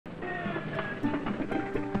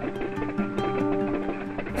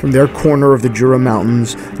From their corner of the Jura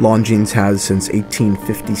Mountains, Longines has, since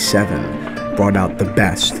 1857, brought out the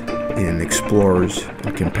best in explorers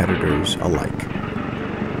and competitors alike.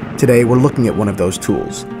 Today, we're looking at one of those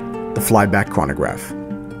tools, the Flyback chronograph.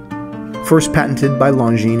 First patented by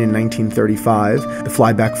Longines in 1935, the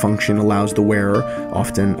flyback function allows the wearer,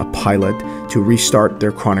 often a pilot, to restart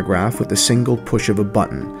their chronograph with a single push of a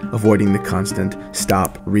button, avoiding the constant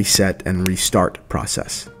stop, reset, and restart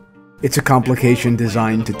process. It's a complication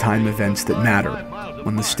designed to time events that matter,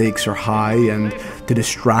 when the stakes are high, and to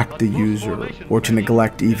distract the user, or to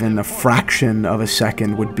neglect even a fraction of a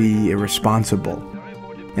second would be irresponsible.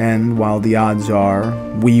 And while the odds are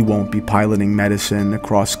we won't be piloting medicine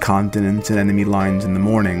across continents and enemy lines in the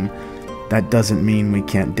morning, that doesn't mean we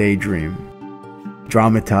can't daydream.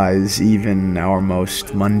 Dramatize even our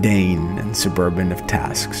most mundane and suburban of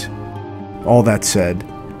tasks. All that said,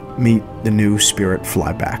 meet the new Spirit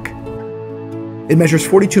Flyback. It measures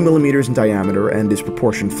 42 millimeters in diameter and is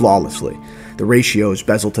proportioned flawlessly. The ratios,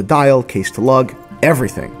 bezel to dial, case to lug,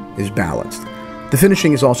 everything is balanced. The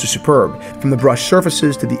finishing is also superb, from the brushed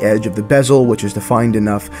surfaces to the edge of the bezel, which is defined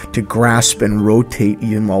enough to grasp and rotate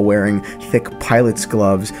even while wearing thick pilot's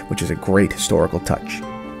gloves, which is a great historical touch.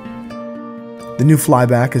 The new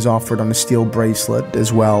Flyback is offered on a steel bracelet,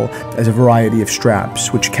 as well as a variety of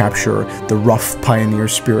straps, which capture the rough pioneer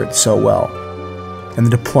spirit so well. And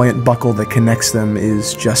the deployant buckle that connects them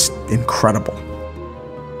is just incredible.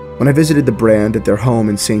 When I visited the brand at their home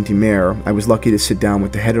in Saint-Omer, I was lucky to sit down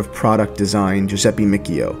with the head of product design, Giuseppe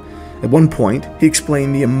Micchio. At one point, he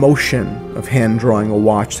explained the emotion of hand-drawing a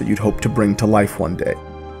watch that you'd hope to bring to life one day.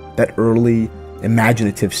 That early,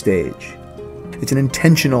 imaginative stage. It's an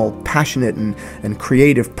intentional, passionate, and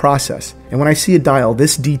creative process. And when I see a dial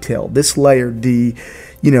this detailed, this layered, the,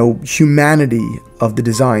 humanity of the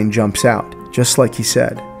design jumps out, just like he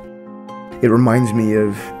said. It reminds me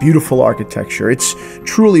of beautiful architecture. It's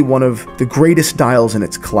truly one of the greatest dials in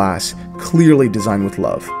its class, clearly designed with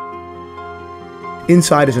love.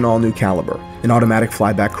 Inside is an all-new caliber, an automatic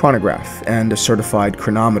flyback chronograph, and a certified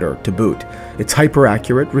chronometer to boot. It's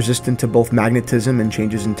hyper-accurate, resistant to both magnetism and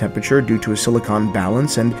changes in temperature due to a silicon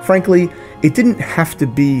balance, and frankly, it didn't have to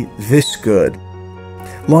be this good.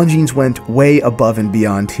 Longines went way above and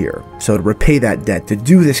beyond here, so to repay that debt, to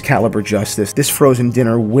do this caliber justice, this frozen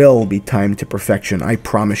dinner will be timed to perfection, I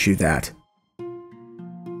promise you that.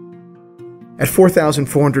 At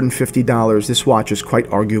 $4,450, this watch is quite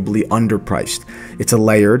arguably underpriced. It's a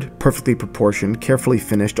layered, perfectly proportioned, carefully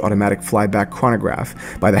finished automatic flyback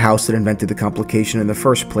chronograph by the house that invented the complication in the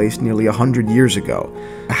first place nearly 100 years ago.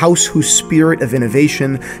 A house whose spirit of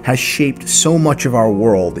innovation has shaped so much of our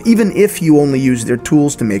world. Even if you only use their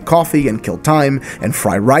tools to make coffee and kill time and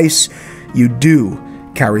fry rice, you do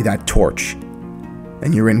carry that torch,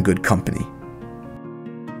 and you're in good company.